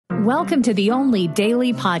Welcome to the only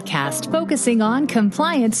daily podcast focusing on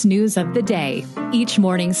compliance news of the day. Each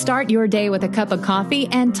morning, start your day with a cup of coffee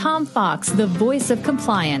and Tom Fox, the voice of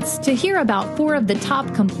compliance, to hear about 4 of the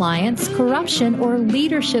top compliance, corruption, or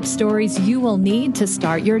leadership stories you will need to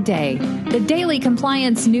start your day. The Daily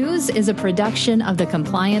Compliance News is a production of the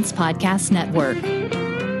Compliance Podcast Network.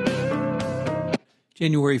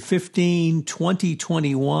 January 15,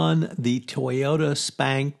 2021, the Toyota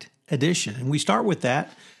Spanked edition. And we start with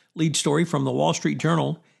that lead story from the Wall Street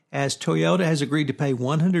Journal, as Toyota has agreed to pay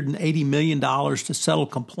 $180 million to settle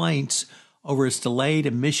complaints over its delayed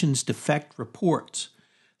emissions defect reports.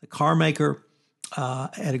 The car maker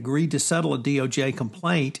had agreed to settle a DOJ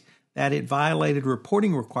complaint that it violated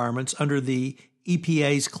reporting requirements under the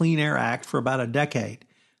EPA's Clean Air Act for about a decade.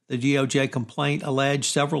 The DOJ complaint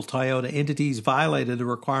alleged several Toyota entities violated the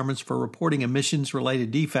requirements for reporting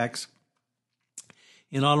emissions-related defects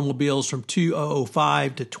in automobiles from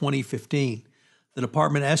 2005 to 2015. The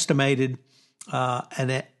department estimated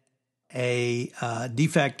a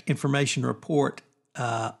defect information report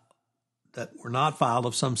that were not filed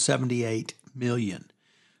of some 78 million.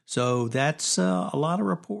 So that's a lot of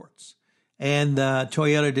reports. And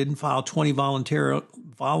Toyota didn't file 20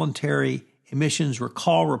 voluntary emissions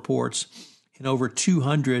recall reports in over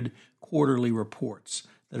 200 quarterly reports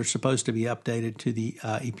that are supposed to be updated to the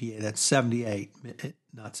EPA. That's 78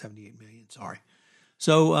 million, sorry.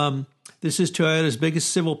 So this is Toyota's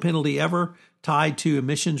biggest civil penalty ever, tied to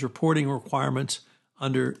emissions reporting requirements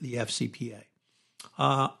under the FCPA.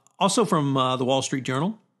 Also from the Wall Street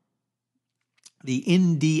Journal, the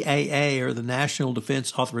NDAA, or the National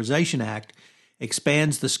Defense Authorization Act,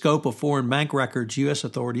 expands the scope of foreign bank records U.S.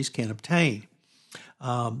 authorities can obtain.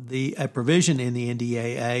 A provision in the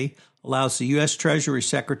NDAA allows the U.S. Treasury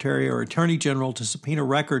Secretary or Attorney General to subpoena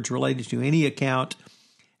records related to any account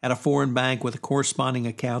at a foreign bank with corresponding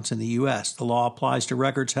accounts in the U.S. The law applies to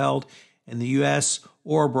records held in the U.S.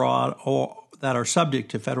 or abroad or that are subject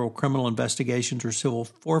to federal criminal investigations or civil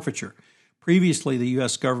forfeiture. Previously, the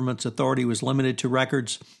U.S. government's authority was limited to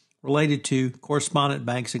records related to correspondent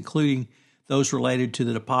banks, including those related to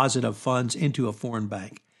the deposit of funds into a foreign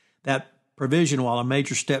bank. That provision, while a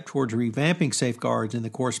major step towards revamping safeguards in the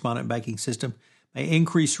correspondent banking system, may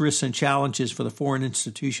increase risks and challenges for the foreign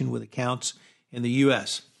institution with accounts in the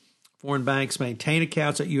U.S. Foreign banks maintain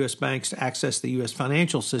accounts at U.S. banks to access the U.S.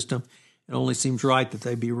 financial system. It only seems right that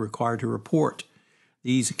they be required to report.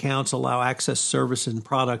 These accounts allow access to services and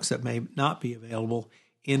products that may not be available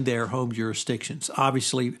in their home jurisdictions.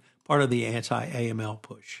 Obviously, part of the anti-AML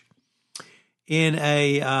push. In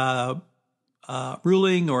a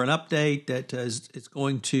ruling or an update that is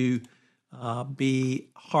going to be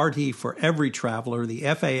hearty for every traveler, the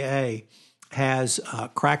FAA has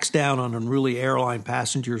cracks down on unruly airline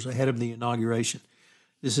passengers ahead of the inauguration.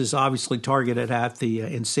 This is obviously targeted at the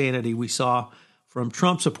insanity we saw from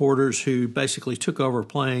Trump supporters who basically took over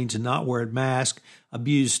planes and not wearing masks,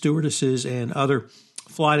 abused stewardesses and other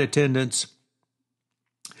flight attendants,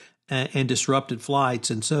 and disrupted flights.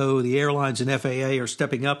 And so the airlines and FAA are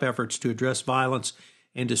stepping up efforts to address violence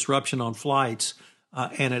and disruption on flights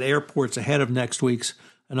and at airports ahead of next week's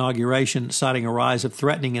inauguration, citing a rise of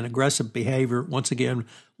threatening and aggressive behavior, once again,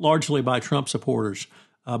 largely by Trump supporters,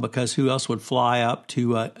 because who else would fly up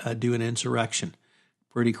to do an insurrection?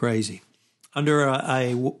 Pretty crazy. Under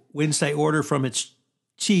a Wednesday order from its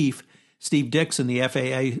chief, Steve Dixon, the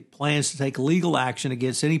FAA plans to take legal action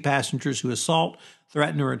against any passengers who assault,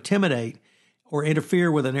 threaten, or intimidate or interfere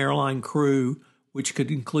with an airline crew, which could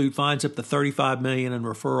include fines up to $35 million and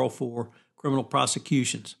referral for criminal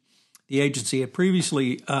prosecutions. The agency had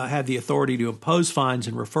previously had the authority to impose fines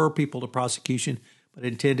and refer people to prosecution, but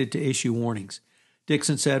intended to issue warnings.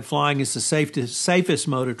 Dixon said flying is the safest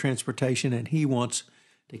mode of transportation, and he wants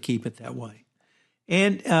to keep it that way.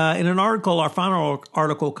 And in an article, our final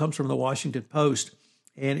article comes from the Washington Post,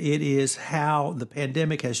 and it is how the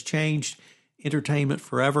pandemic has changed entertainment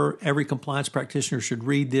forever. Every compliance practitioner should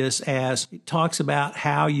read this, as it talks about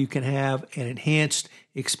how you can have an enhanced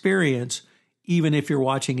experience even if you're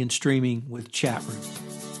watching and streaming with chat rooms.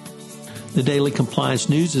 The Daily Compliance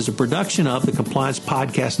News is a production of the Compliance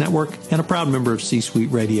Podcast Network and a proud member of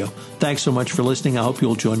C-Suite Radio. Thanks so much for listening. I hope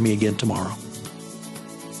you'll join me again tomorrow.